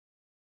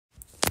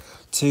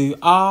To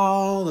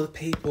all the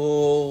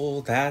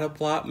people that have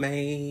blocked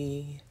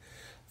me,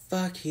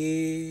 fuck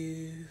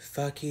you,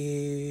 fuck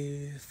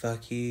you,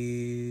 fuck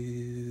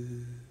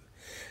you.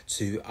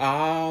 To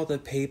all the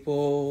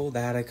people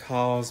that have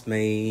caused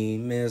me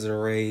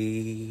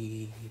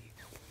misery,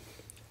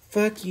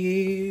 fuck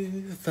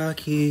you,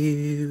 fuck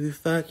you,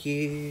 fuck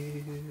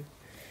you.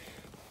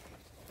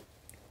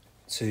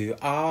 To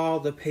all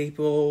the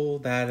people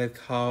that have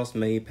caused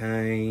me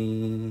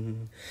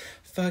pain,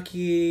 fuck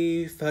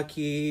you, fuck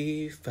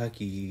you, fuck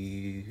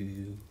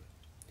you.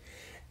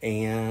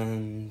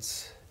 And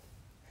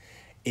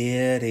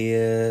it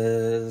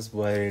is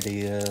what it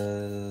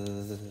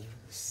is.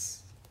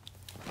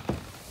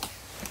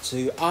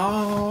 To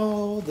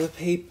all the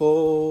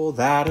people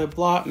that have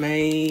blocked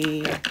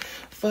me,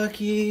 fuck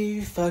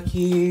you, fuck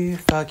you,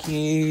 fuck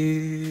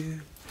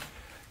you.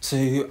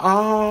 To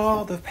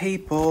all the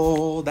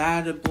people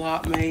that have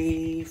blocked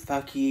me,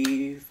 fuck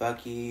you,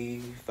 fuck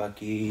you,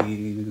 fuck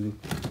you.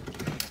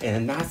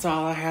 And that's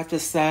all I have to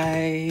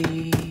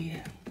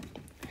say,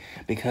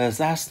 because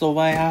that's the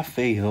way I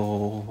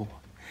feel.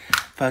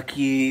 Fuck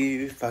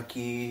you, fuck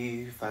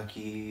you, fuck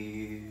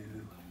you.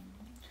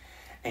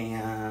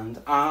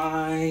 And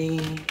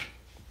I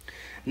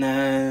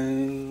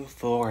know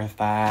for a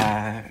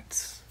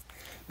fact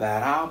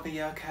that I'll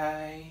be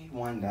okay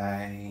one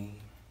day.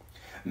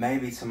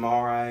 Maybe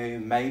tomorrow,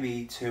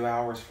 maybe 2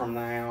 hours from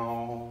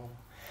now.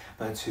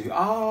 But to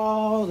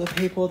all the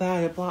people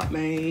that have blocked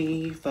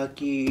me, fuck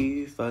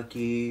you, fuck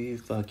you,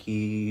 fuck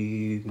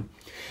you.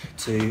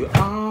 To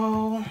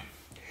all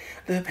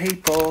the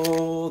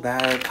people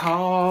that have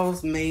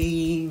caused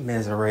me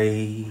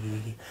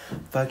misery,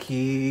 fuck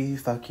you,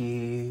 fuck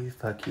you,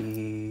 fuck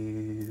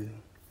you.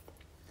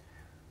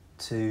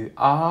 To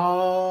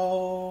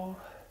all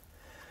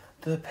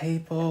the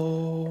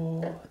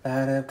people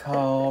that have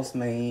caused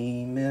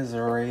me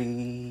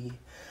misery,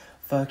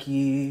 fuck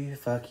you,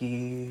 fuck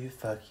you,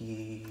 fuck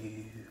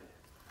you.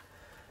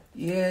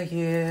 Yeah,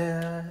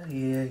 yeah,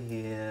 yeah,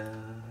 yeah.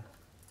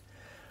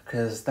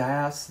 'Cause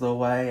that's the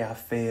way I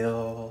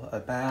feel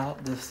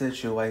about the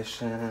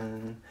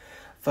situation.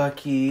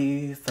 Fuck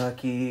you,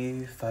 fuck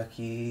you, fuck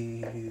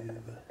you.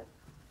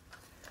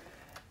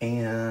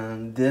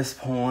 And this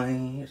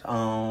point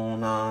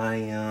on, I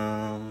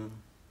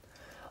am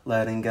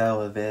letting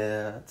go of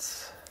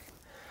it.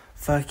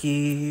 Fuck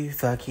you,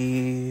 fuck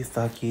you,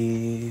 fuck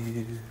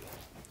you.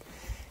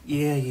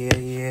 Yeah, yeah,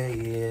 yeah,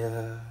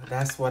 yeah.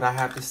 That's what I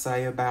have to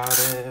say about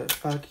it.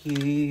 Fuck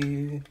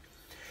you.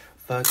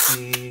 Fuck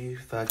you,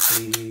 fuck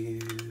you.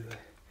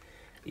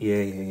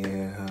 Yeah,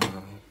 yeah.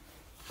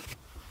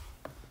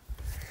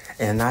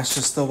 And that's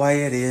just the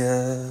way it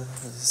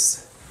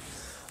is.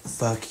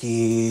 Fuck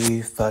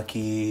you, fuck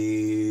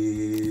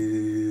you.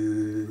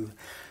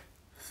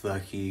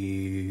 Fuck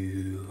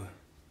you.